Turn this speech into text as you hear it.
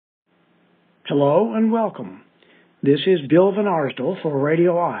Hello and welcome. This is Bill Van Arsdell for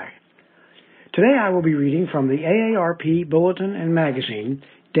Radio I. Today I will be reading from the AARP Bulletin and Magazine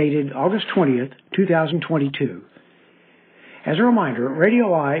dated August 20th, 2022. As a reminder,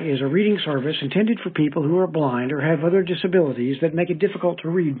 Radio I is a reading service intended for people who are blind or have other disabilities that make it difficult to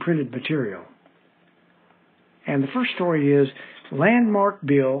read printed material. And the first story is Landmark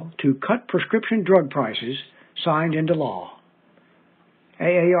Bill to Cut Prescription Drug Prices Signed into Law.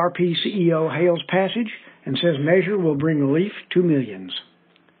 AARP CEO hails passage and says measure will bring relief to millions.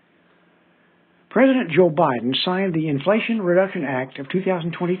 President Joe Biden signed the Inflation Reduction Act of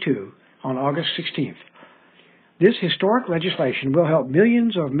 2022 on August 16th. This historic legislation will help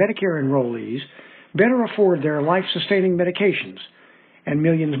millions of Medicare enrollees better afford their life-sustaining medications, and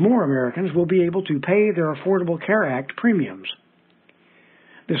millions more Americans will be able to pay their Affordable Care Act premiums.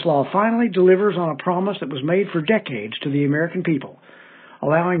 This law finally delivers on a promise that was made for decades to the American people,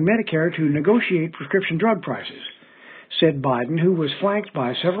 allowing Medicare to negotiate prescription drug prices, said Biden, who was flanked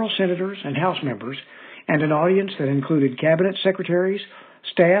by several senators and House members and an audience that included cabinet secretaries,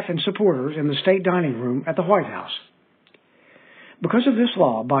 staff, and supporters in the state dining room at the White House. Because of this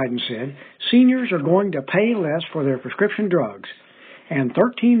law, Biden said, seniors are going to pay less for their prescription drugs, and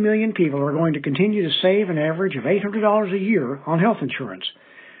 13 million people are going to continue to save an average of $800 a year on health insurance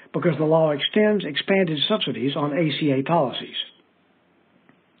because the law extends expanded subsidies on ACA policies.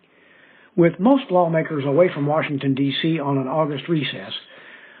 With most lawmakers away from Washington, D.C. on an August recess,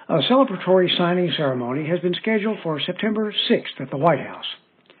 a celebratory signing ceremony has been scheduled for September 6th at the White House.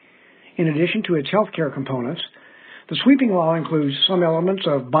 In addition to its health care components, the sweeping law includes some elements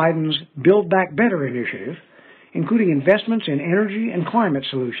of Biden's Build Back Better initiative, including investments in energy and climate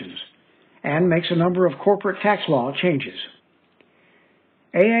solutions, and makes a number of corporate tax law changes.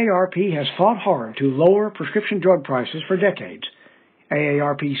 AARP has fought hard to lower prescription drug prices for decades,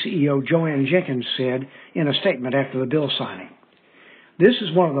 AARP CEO Joanne Jenkins said in a statement after the bill signing. This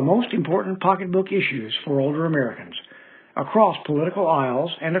is one of the most important pocketbook issues for older Americans, across political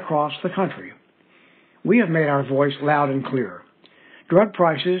aisles and across the country. We have made our voice loud and clear. Drug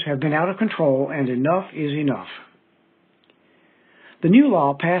prices have been out of control, and enough is enough. The new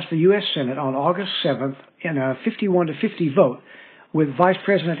law passed the U.S. Senate on August 7th in a 51-50 vote, with Vice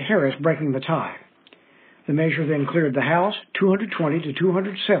President Harris breaking the tie. The measure then cleared the House 220 to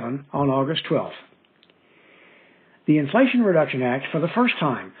 207 on August 12th. The Inflation Reduction Act, for the first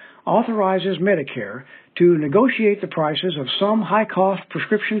time, authorizes Medicare to negotiate the prices of some high-cost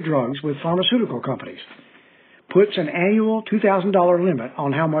prescription drugs with pharmaceutical companies, puts an annual $2,000 limit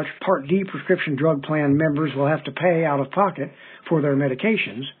on how much Part D prescription drug plan members will have to pay out of pocket for their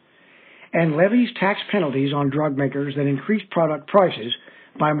medications, and levies tax penalties on drug makers that increase product prices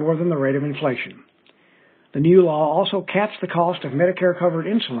by more than the rate of inflation. The new law also caps the cost of Medicare-covered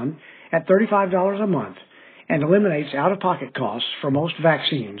insulin at $35 a month and eliminates out-of-pocket costs for most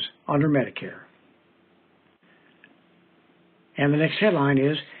vaccines under Medicare. And the next headline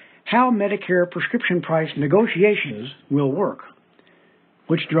is, How Medicare Prescription Price Negotiations Will Work,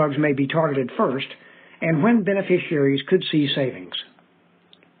 which drugs may be targeted first, and when beneficiaries could see savings.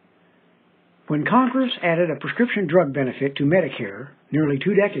 When Congress added a prescription drug benefit to Medicare nearly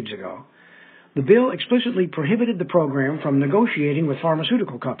 2 decades ago, the bill explicitly prohibited the program from negotiating with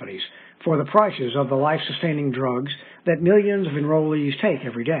pharmaceutical companies for the prices of the life-sustaining drugs that millions of enrollees take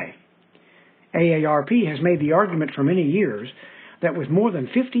every day. AARP has made the argument for many years that with more than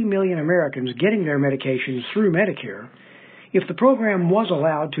 50 million Americans getting their medications through Medicare, if the program was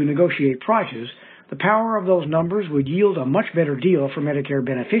allowed to negotiate prices, the power of those numbers would yield a much better deal for Medicare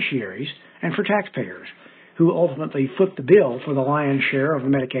beneficiaries and for taxpayers, who ultimately foot the bill for the lion's share of the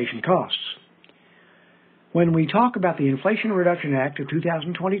medication costs. When we talk about the Inflation Reduction Act of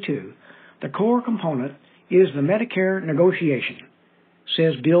 2022, the core component is the Medicare negotiation,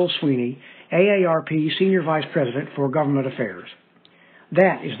 says Bill Sweeney, AARP Senior Vice President for Government Affairs.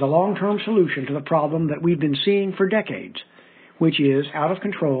 That is the long-term solution to the problem that we've been seeing for decades, which is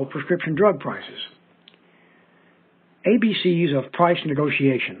out-of-control prescription drug prices. ABCs of price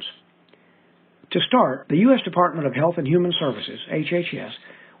negotiations. To start, the U.S. Department of Health and Human Services, HHS,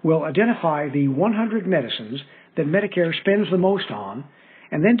 will identify the 100 medicines that Medicare spends the most on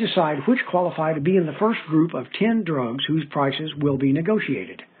and then decide which qualify to be in the first group of 10 drugs whose prices will be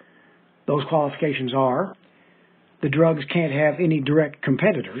negotiated. Those qualifications are: the drugs can't have any direct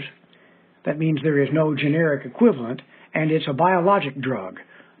competitors. That means there is no generic equivalent, and it's a biologic drug.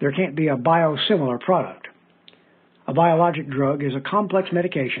 There can't be a biosimilar product. A biologic drug is a complex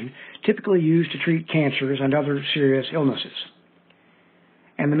medication typically used to treat cancers and other serious illnesses.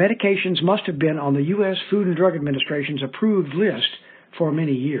 And the medications must have been on the U.S. Food and Drug Administration's approved list for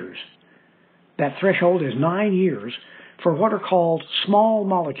many years. That threshold is 9 years for what are called small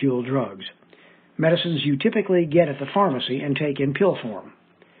molecule drugs, medicines you typically get at the pharmacy and take in pill form.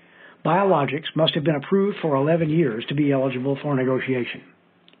 Biologics must have been approved for 11 years to be eligible for negotiation.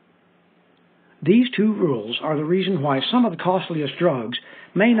 These two rules are the reason why some of the costliest drugs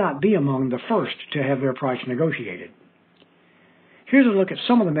may not be among the first to have their price negotiated. Here's a look at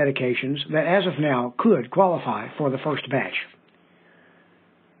some of the medications that as of now could qualify for the first batch.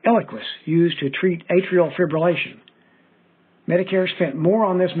 Eliquis, used to treat atrial fibrillation. Medicare spent more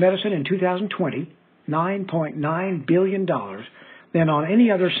on this medicine in 2020, $9.9 billion, than on any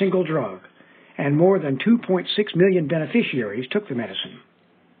other single drug, and more than 2.6 million beneficiaries took the medicine.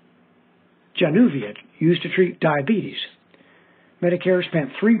 Januvia, used to treat diabetes. Medicare spent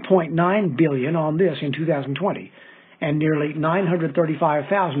 $3.9 billion on this in 2020, and nearly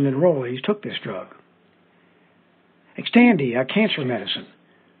 935,000 enrollees took this drug. Xtandi, a cancer medicine.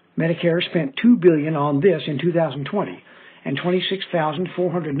 Medicare spent $2 billion on this in 2020, and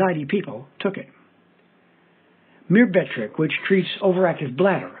 26,490 people took it. Myrbetriq, which treats overactive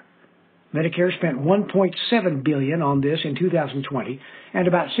bladder. Medicare spent $1.7 billion on this in 2020, and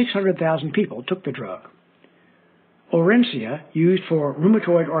about 600,000 people took the drug. Orencia, used for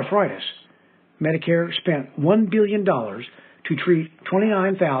rheumatoid arthritis. Medicare spent $1 billion to treat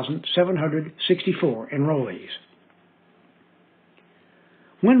 29,764 enrollees.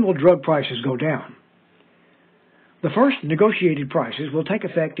 When will drug prices go down? The first negotiated prices will take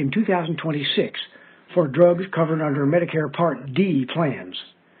effect in 2026 for drugs covered under Medicare Part D plans.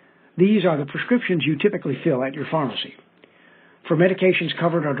 These are the prescriptions you typically fill at your pharmacy. For medications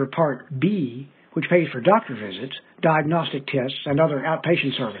covered under Part B, which pays for doctor visits, diagnostic tests, and other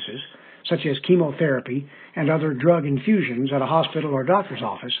outpatient services, such as chemotherapy and other drug infusions at a hospital or doctor's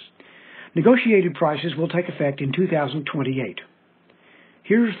office, negotiated prices will take effect in 2028.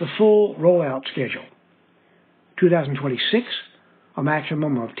 Here's the full rollout schedule. 2026, a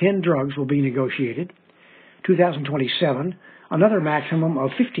maximum of 10 drugs will be negotiated. 2027, another maximum of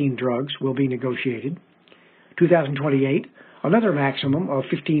 15 drugs will be negotiated. 2028, another maximum of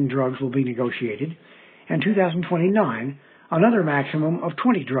 15 drugs will be negotiated. And 2029, another maximum of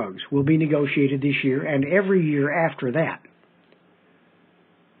 20 drugs will be negotiated this year and every year after that.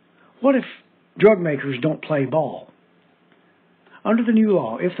 What if drug makers don't play ball? Under the new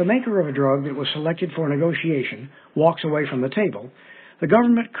law, if the maker of a drug that was selected for negotiation walks away from the table, the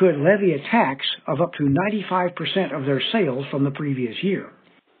government could levy a tax of up to 95% of their sales from the previous year.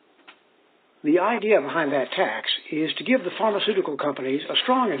 The idea behind that tax is to give the pharmaceutical companies a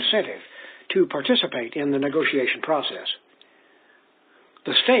strong incentive to participate in the negotiation process.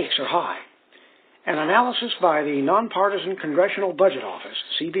 The stakes are high. An analysis by the Nonpartisan Congressional Budget Office,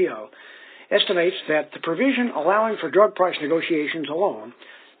 CBO, estimates that the provision allowing for drug price negotiations alone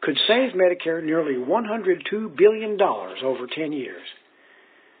could save Medicare nearly $102 billion over 10 years.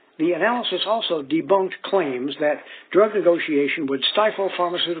 The analysis also debunked claims that drug negotiation would stifle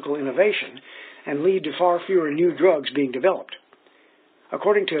pharmaceutical innovation and lead to far fewer new drugs being developed.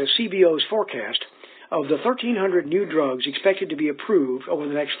 According to CBO's forecast, of the 1,300 new drugs expected to be approved over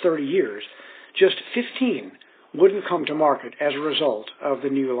the next 30 years, just 15 wouldn't come to market as a result of the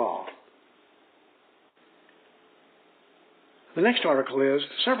new law. The next article is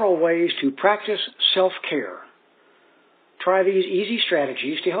several ways to practice self-care. Try these easy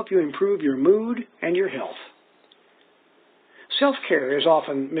strategies to help you improve your mood and your health. Self-care is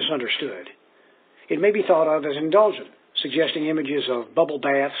often misunderstood. It may be thought of as indulgent, suggesting images of bubble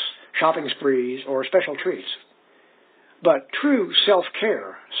baths, shopping sprees, or special treats. But true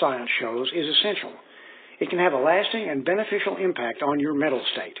self-care, science shows, is essential. It can have a lasting and beneficial impact on your mental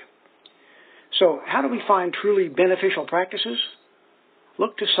state. So, how do we find truly beneficial practices?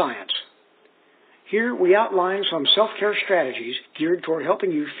 Look to science. Here we outline some self-care strategies geared toward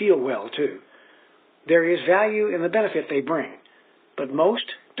helping you feel well, too. There is value in the benefit they bring, but most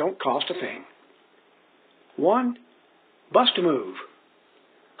don't cost a thing. 1. Bust a move.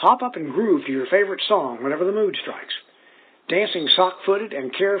 Hop up and groove to your favorite song whenever the mood strikes. Dancing sock-footed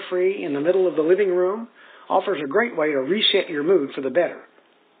and carefree in the middle of the living room offers a great way to reset your mood for the better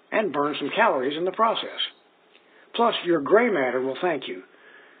and burn some calories in the process. Plus, your gray matter will thank you.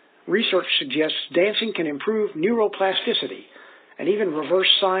 Research suggests dancing can improve neuroplasticity and even reverse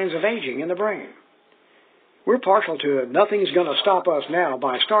signs of aging in the brain. We're partial to Nothing's Gonna Stop Us Now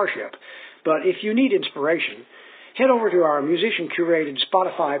by Starship, but if you need inspiration, head over to our musician-curated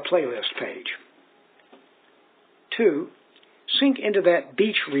Spotify playlist page. 2. Sink into that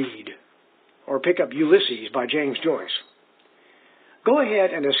beach read, or pick up Ulysses by James Joyce. Go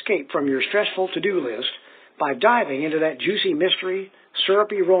ahead and escape from your stressful to-do list by diving into that juicy mystery,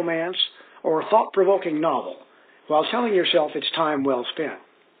 syrupy romance, or thought-provoking novel while telling yourself it's time well spent.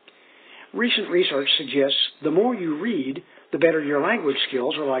 Recent research suggests the more you read, the better your language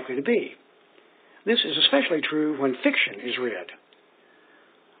skills are likely to be. This is especially true when fiction is read.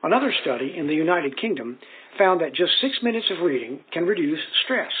 Another study in the United Kingdom found that just 6 minutes of reading can reduce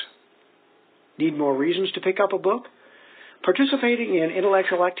stress. Need more reasons to pick up a book? Participating in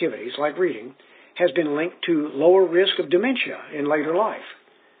intellectual activities like reading has been linked to lower risk of dementia in later life.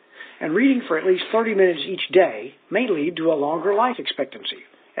 And reading for at least 30 minutes each day may lead to a longer life expectancy,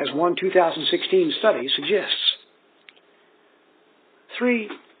 as one 2016 study suggests. 3.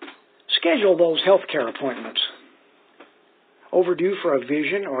 Schedule those healthcare appointments. Overdue for a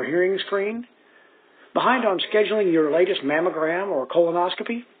vision or hearing screen? Behind on scheduling your latest mammogram or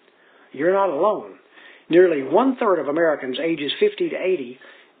colonoscopy? You're not alone. Nearly 1/3 of Americans ages 50 to 80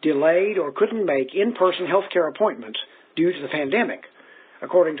 delayed or couldn't make in-person healthcare appointments due to the pandemic,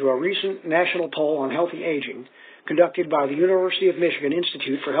 according to a recent national poll on healthy aging conducted by the University of Michigan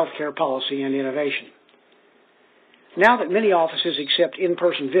Institute for Healthcare Policy and Innovation. Now that many offices accept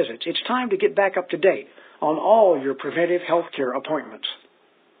in-person visits, it's time to get back up to date on all your preventive healthcare appointments.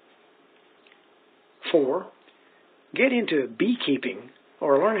 4. Get into beekeeping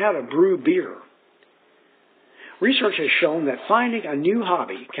or learn how to brew beer. Research has shown that finding a new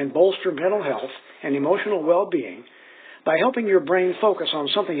hobby can bolster mental health and emotional well-being by helping your brain focus on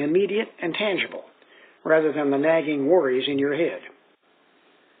something immediate and tangible, rather than the nagging worries in your head.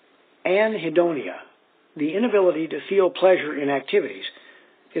 Anhedonia, the inability to feel pleasure in activities,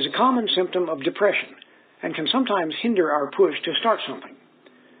 is a common symptom of depression and can sometimes hinder our push to start something.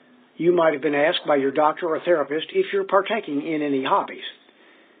 You might have been asked by your doctor or therapist if you're partaking in any hobbies.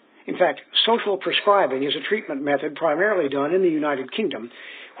 In fact, social prescribing is a treatment method primarily done in the United Kingdom,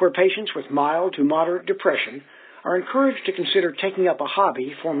 where patients with mild to moderate depression are encouraged to consider taking up a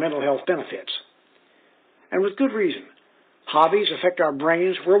hobby for mental health benefits. And with good reason. Hobbies affect our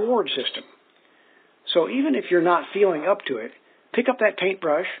brain's reward system. So even if you're not feeling up to it, pick up that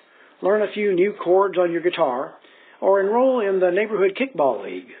paintbrush, learn a few new chords on your guitar, or enroll in the neighborhood kickball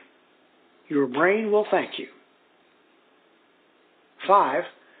league. Your brain will thank you. 5.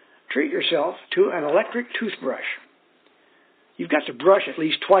 Treat yourself to an electric toothbrush. You've got to brush at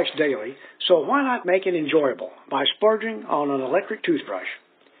least twice daily, so why not make it enjoyable by splurging on an electric toothbrush?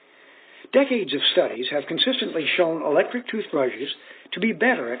 Decades of studies have consistently shown electric toothbrushes to be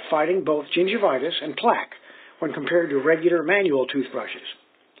better at fighting both gingivitis and plaque when compared to regular manual toothbrushes.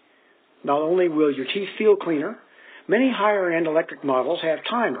 Not only will your teeth feel cleaner, many higher-end electric models have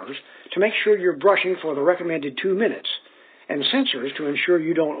timers to make sure you're brushing for the recommended 2 minutes, and sensors to ensure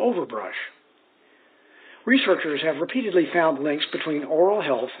you don't overbrush. Researchers have repeatedly found links between oral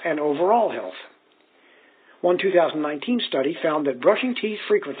health and overall health. One 2019 study found that brushing teeth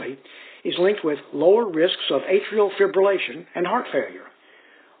frequently is linked with lower risks of atrial fibrillation and heart failure,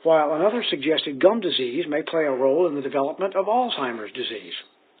 while another suggested gum disease may play a role in the development of Alzheimer's disease.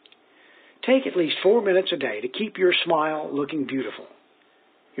 Take at least 4 minutes a day to keep your smile looking beautiful.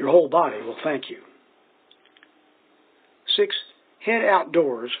 Your whole body will thank you. 6. Head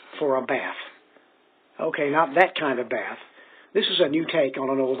outdoors for a bath. Okay, not that kind of bath. This is a new take on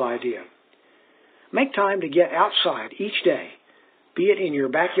an old idea. Make time to get outside each day, be it in your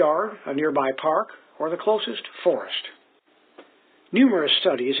backyard, a nearby park, or the closest forest. Numerous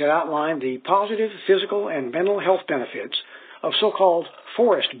studies have outlined the positive physical and mental health benefits of so-called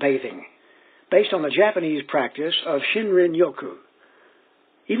forest bathing, based on the Japanese practice of Shinrin-yoku.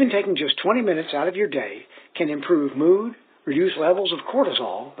 Even taking just 20 minutes out of your day can improve mood, reduce levels of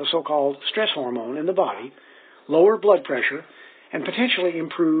cortisol, the so-called stress hormone in the body, lower blood pressure, and potentially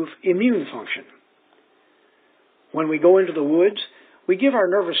improve immune function. When we go into the woods, we give our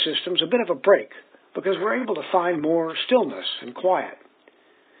nervous systems a bit of a break because we're able to find more stillness and quiet.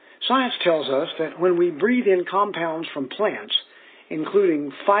 Science tells us that when we breathe in compounds from plants,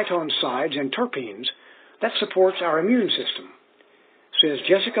 including phytoncides and terpenes, that supports our immune system, says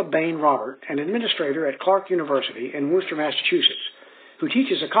Jessica Bain Robert, an administrator at Clark University in Worcester, Massachusetts, who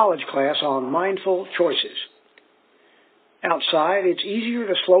teaches a college class on mindful choices. Outside, it's easier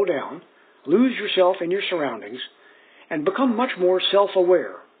to slow down, lose yourself in your surroundings, and become much more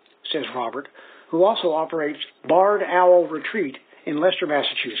self-aware, says Robert, who also operates Barred Owl Retreat in Leicester,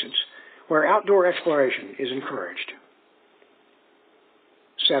 Massachusetts, where outdoor exploration is encouraged.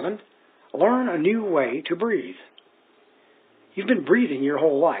 7. Learn a new way to breathe. You've been breathing your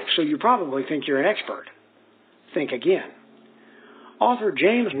whole life, so you probably think you're an expert. Think again. Author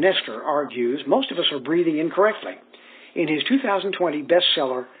James Nestor argues most of us are breathing incorrectly in his 2020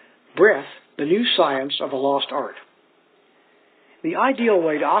 bestseller, Breath, The New Science of a Lost Art. The ideal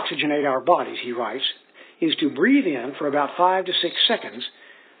way to oxygenate our bodies, he writes, is to breathe in for about 5 to 6 seconds,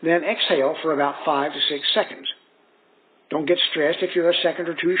 then exhale for about 5 to 6 seconds. Don't get stressed if you're a second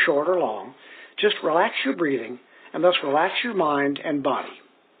or two short or long. Just relax your breathing and thus relax your mind and body.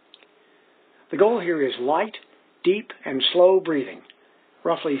 The goal here is light, deep, and slow breathing,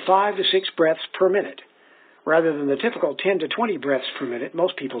 roughly 5 to 6 breaths per minute, rather than the typical 10 to 20 breaths per minute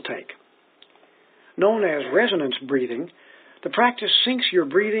most people take. Known as resonance breathing, the practice syncs your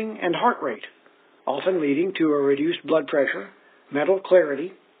breathing and heart rate, often leading to a reduced blood pressure, mental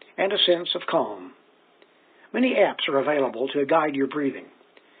clarity, and a sense of calm. Many apps are available to guide your breathing.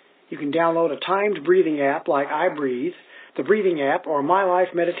 You can download a timed breathing app like iBreathe, the Breathing app, or My Life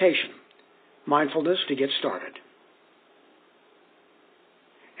Meditation, mindfulness to get started.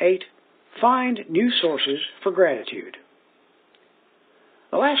 8. Find new sources for gratitude.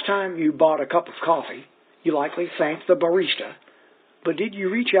 The last time you bought a cup of coffee, you likely thanked the barista, but did you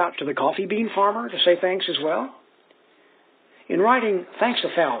reach out to the coffee bean farmer to say thanks as well? In writing Thanks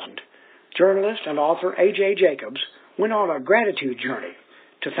 1,000, journalist and author A.J. Jacobs went on a gratitude journey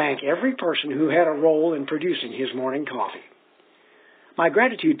to thank every person who had a role in producing his morning coffee. My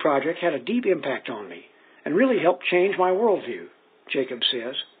gratitude project had a deep impact on me and really helped change my worldview, Jacobs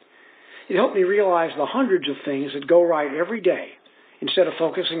says. It helped me realize the hundreds of things that go right every day instead of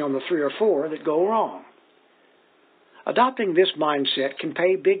focusing on the 3 or 4 that go wrong. Adopting this mindset can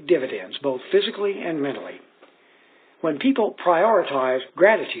pay big dividends, both physically and mentally. When people prioritize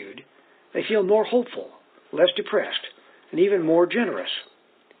gratitude, they feel more hopeful, less depressed, and even more generous.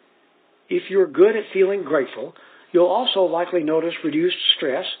 If you're good at feeling grateful, you'll also likely notice reduced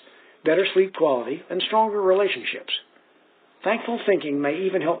stress, better sleep quality, and stronger relationships. Thankful thinking may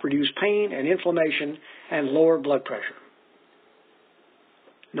even help reduce pain and inflammation and lower blood pressure.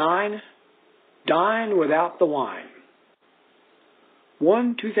 9. Dine without the wine.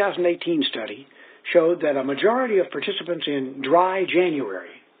 One 2018 study showed that a majority of participants in Dry January,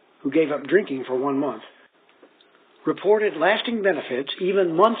 who gave up drinking for 1 month, reported lasting benefits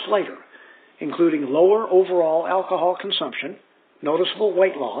even months later, including lower overall alcohol consumption, noticeable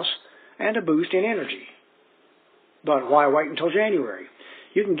weight loss, and a boost in energy. But why wait until January?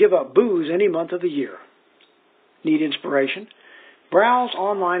 You can give up booze any month of the year. Need inspiration? Browse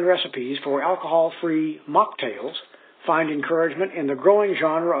online recipes for alcohol-free mocktails, find encouragement in the growing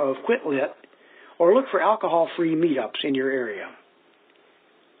genre of Quit Lit, or look for alcohol-free meetups in your area.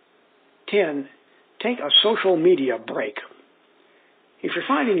 10. Take a social media break. If you're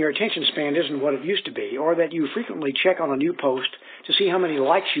finding your attention span isn't what it used to be, or that you frequently check on a new post to see how many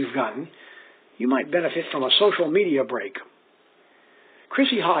likes you've gotten, you might benefit from a social media break.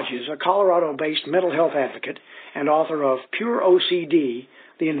 Chrissy Hodges, a Colorado-based mental health advocate and author of Pure OCD,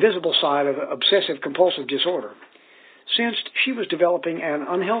 The Invisible Side of Obsessive-Compulsive Disorder, sensed she was developing an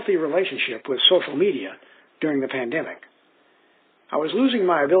unhealthy relationship with social media during the pandemic. I was losing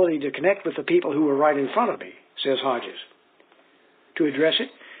my ability to connect with the people who were right in front of me, says Hodges. To address it,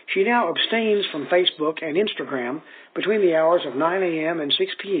 she now abstains from Facebook and Instagram between the hours of 9 a.m. and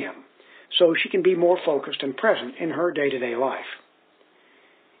 6 p.m., so she can be more focused and present in her day-to-day life.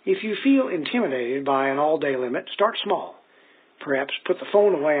 If you feel intimidated by an all-day limit, start small. Perhaps put the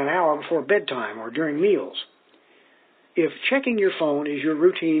phone away an hour before bedtime or during meals. If checking your phone is your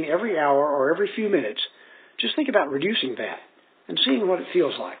routine every hour or every few minutes, just think about reducing that and seeing what it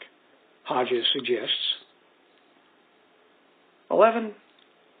feels like, Hodges suggests. 11.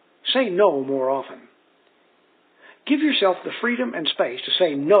 Say no more often. Give yourself the freedom and space to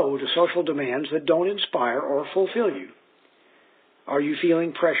say no to social demands that don't inspire or fulfill you. Are you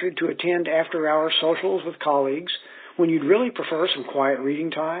feeling pressured to attend after-hour socials with colleagues when you'd really prefer some quiet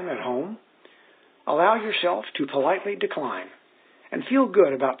reading time at home? Allow yourself to politely decline and feel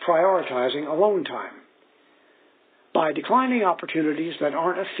good about prioritizing alone time. By declining opportunities that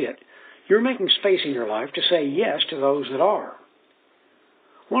aren't a fit, you're making space in your life to say yes to those that are.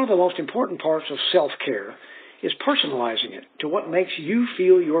 One of the most important parts of self-care is personalizing it to what makes you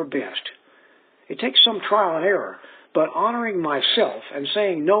feel your best. It takes some trial and error, but honoring myself and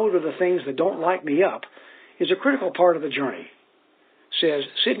saying no to the things that don't light me up is a critical part of the journey, says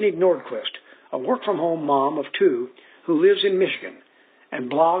Sydney Nordquist, a work-from-home mom of 2 who lives in Michigan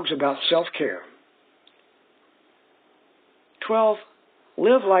and blogs about self-care. 12.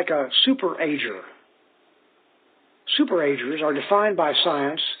 Live like a super-ager. Super-agers are defined by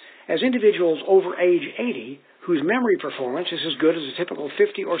science as individuals over age 80 whose memory performance is as good as a typical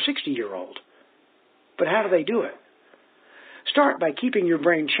 50 or 60-year-old. But how do they do it? Start by keeping your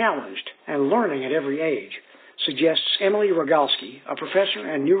brain challenged and learning at every age, suggests Emily Rogalski, a professor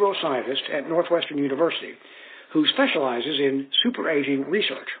and neuroscientist at Northwestern University, who specializes in superaging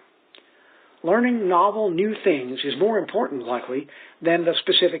research. Learning novel new things is more important, likely, than the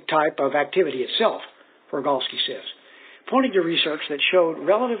specific type of activity itself, Rogalski says, pointing to research that showed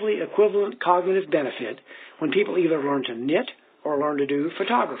relatively equivalent cognitive benefit when people either learn to knit or learn to do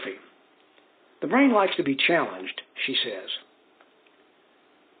photography. The brain likes to be challenged, she says.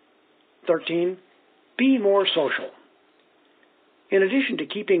 13. Be more social. In addition to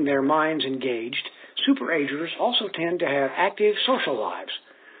keeping their minds engaged, superagers also tend to have active social lives,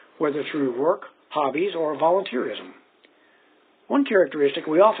 whether through work, hobbies, or volunteerism. One characteristic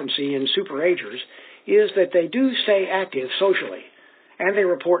we often see in superagers is that they do stay active socially, and they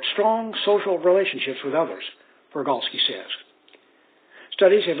report strong social relationships with others, Rogalski says.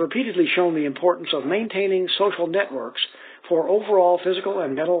 Studies have repeatedly shown the importance of maintaining social networks for overall physical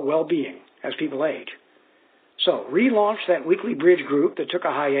and mental well-being as people age. So, relaunch that weekly bridge group that took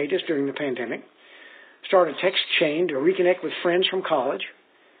a hiatus during the pandemic, start a text chain to reconnect with friends from college,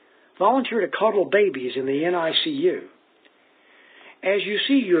 volunteer to cuddle babies in the NICU. As you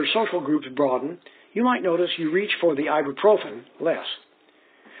see your social groups broaden, you might notice you reach for the ibuprofen less.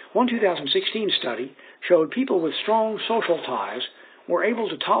 One 2016 study showed people with strong social ties were able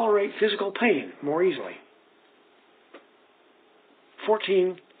to tolerate physical pain more easily.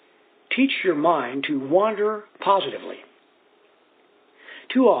 14. Teach your mind to wander positively.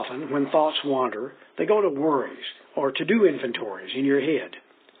 Too often, when thoughts wander, they go to worries or to-do inventories in your head.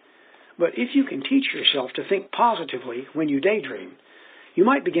 But if you can teach yourself to think positively when you daydream, you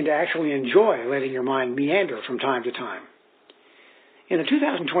might begin to actually enjoy letting your mind meander from time to time. In a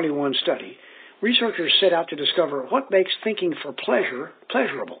 2021 study, researchers set out to discover what makes thinking for pleasure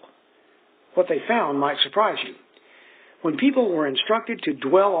pleasurable. What they found might surprise you. When people were instructed to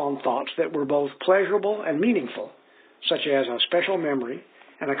dwell on thoughts that were both pleasurable and meaningful, such as a special memory,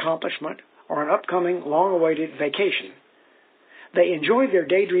 an accomplishment, or an upcoming long-awaited vacation, they enjoyed their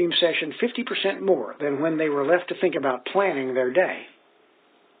daydream session 50% more than when they were left to think about planning their day.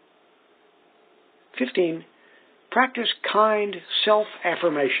 15. Practice kind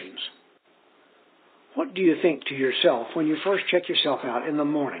self-affirmations. What do you think to yourself when you first check yourself out in the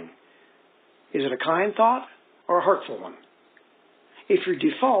morning? Is it a kind thought or a hurtful one? If your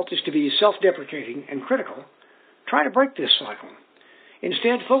default is to be self-deprecating and critical, try to break this cycle.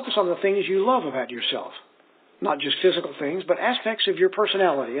 Instead, focus on the things you love about yourself. Not just physical things, but aspects of your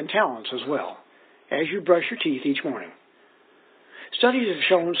personality and talents as well, as you brush your teeth each morning. Studies have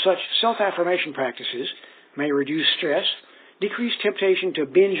shown such self-affirmation practices may reduce stress, decrease temptation to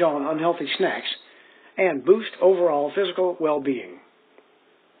binge on unhealthy snacks, and boost overall physical well-being.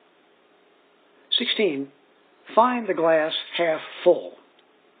 16. Find the glass half full.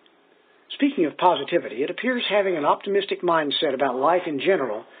 Speaking of positivity, it appears having an optimistic mindset about life in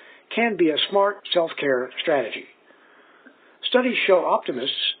general can be a smart self-care strategy. Studies show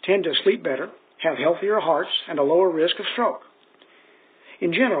optimists tend to sleep better, have healthier hearts, and a lower risk of stroke.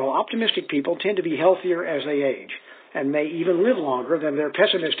 In general, optimistic people tend to be healthier as they age, and may even live longer than their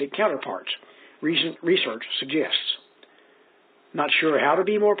pessimistic counterparts, recent research suggests. Not sure how to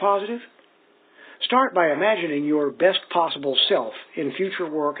be more positive? Start by imagining your best possible self in future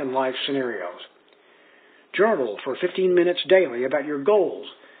work and life scenarios. Journal for 15 minutes daily about your goals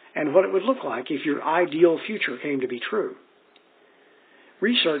and what it would look like if your ideal future came to be true.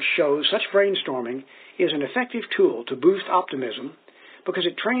 Research shows such brainstorming is an effective tool to boost optimism because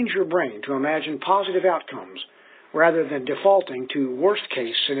it trains your brain to imagine positive outcomes rather than defaulting to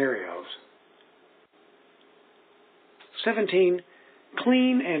worst-case scenarios. 17.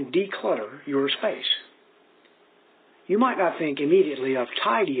 Clean and declutter your space. You might not think immediately of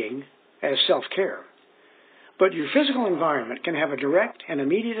tidying as self-care, but your physical environment can have a direct and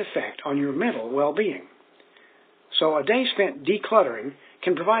immediate effect on your mental well-being. So a day spent decluttering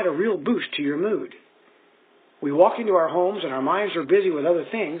can provide a real boost to your mood. We walk into our homes and our minds are busy with other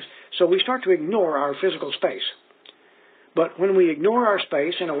things, so we start to ignore our physical space. But when we ignore our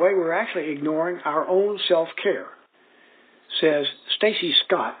space, in a way we're actually ignoring our own self-care, says Stacy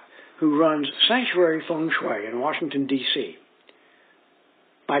Scott, who runs Sanctuary Feng Shui in Washington, D.C.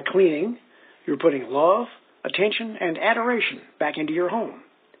 By cleaning, you're putting love, attention, and adoration back into your home,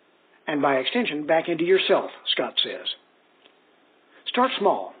 and by extension, back into yourself, Scott says. Start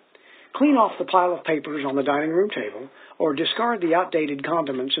small. Clean off the pile of papers on the dining room table, or discard the outdated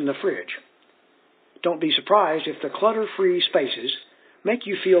condiments in the fridge. Don't be surprised if the clutter-free spaces make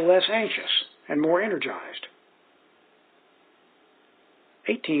you feel less anxious and more energized.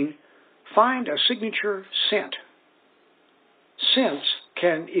 18. Find a signature scent. Scents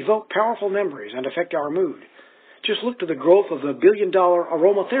can evoke powerful memories and affect our mood. Just look to the growth of the billion-dollar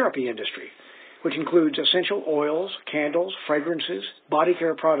aromatherapy industry, which includes essential oils, candles, fragrances, body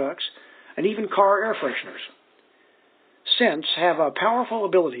care products, and even car air fresheners. Scents have a powerful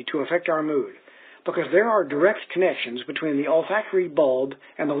ability to affect our mood because there are direct connections between the olfactory bulb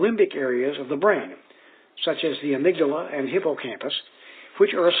and the limbic areas of the brain, such as the amygdala and hippocampus,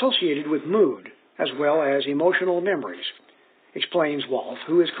 which are associated with mood as well as emotional memories, explains Wolf,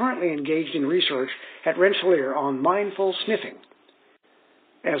 who is currently engaged in research at Rensselaer on mindful sniffing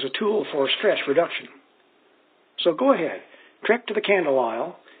as a tool for stress reduction. So go ahead, trek to the candle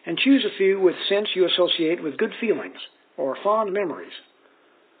aisle, and choose a few with scents you associate with good feelings or fond memories.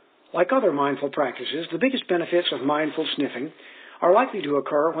 Like other mindful practices, the biggest benefits of mindful sniffing are likely to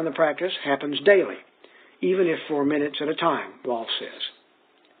occur when the practice happens daily, even if for minutes at a time, Wolf says.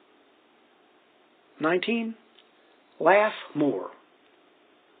 19. Laugh more.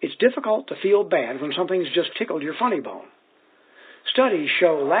 It's difficult to feel bad when something's just tickled your funny bone. Studies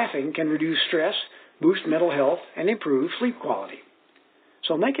show laughing can reduce stress, boost mental health, and improve sleep quality.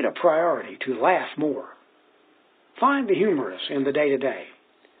 So make it a priority to laugh more. Find the humorous in the day-to-day.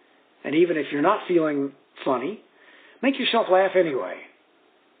 And even if you're not feeling funny, make yourself laugh anyway.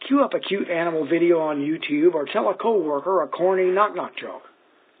 Cue up a cute animal video on YouTube or tell a coworker a corny knock-knock joke.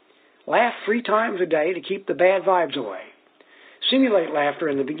 Laugh 3 times a day to keep the bad vibes away. Simulate laughter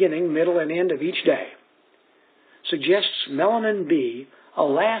in the beginning, middle, and end of each day. Suggests Melanin B., a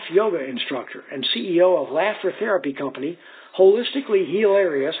laugh yoga instructor and CEO of laughter therapy company Holistically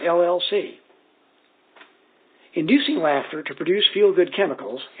Hilarious LLC. Inducing laughter to produce feel-good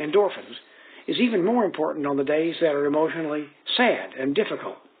chemicals, endorphins, is even more important on the days that are emotionally sad and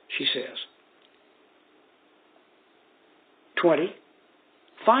difficult, she says. 20.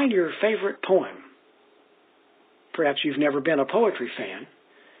 Find your favorite poem. Perhaps you've never been a poetry fan,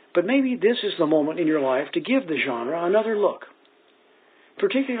 but maybe this is the moment in your life to give the genre another look.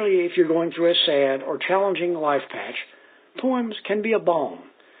 Particularly if you're going through a sad or challenging life patch, poems can be a balm,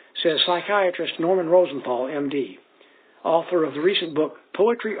 says psychiatrist Norman Rosenthal, MD, author of the recent book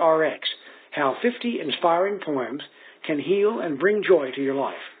Poetry RX, How 50 Inspiring Poems Can Heal and Bring Joy to Your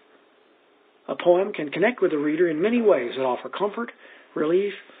Life. A poem can connect with the reader in many ways that offer comfort,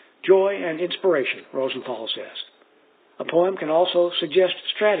 relief, joy, and inspiration, Rosenthal says. A poem can also suggest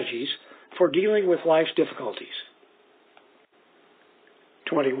strategies for dealing with life's difficulties.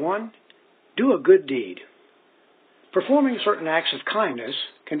 21. Do a good deed. Performing certain acts of kindness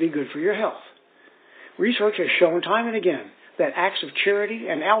can be good for your health. Research has shown time and again that acts of charity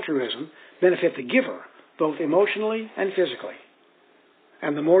and altruism benefit the giver, both emotionally and physically.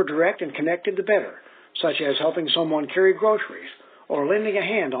 And the more direct and connected, the better, such as helping someone carry groceries or lending a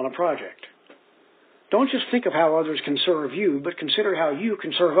hand on a project. Don't just think of how others can serve you, but consider how you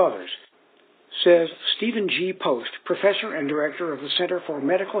can serve others, says Stephen G. Post, professor and director of the Center for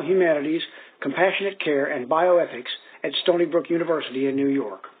Medical Humanities, Compassionate Care, and Bioethics at Stony Brook University in New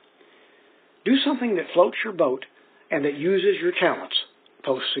York. Do something that floats your boat and that uses your talents,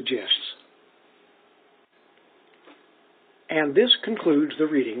 Post suggests. And this concludes the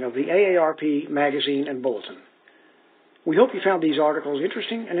reading of the AARP magazine and bulletin. We hope you found these articles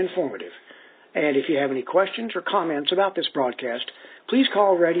interesting and informative. And if you have any questions or comments about this broadcast, please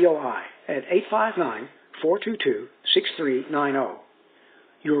call Radio I at 859-422-6390.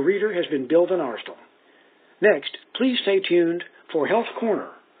 Your reader has been Bill Van Arsdell. Next, please stay tuned for Health Corner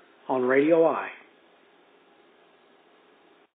on Radio I.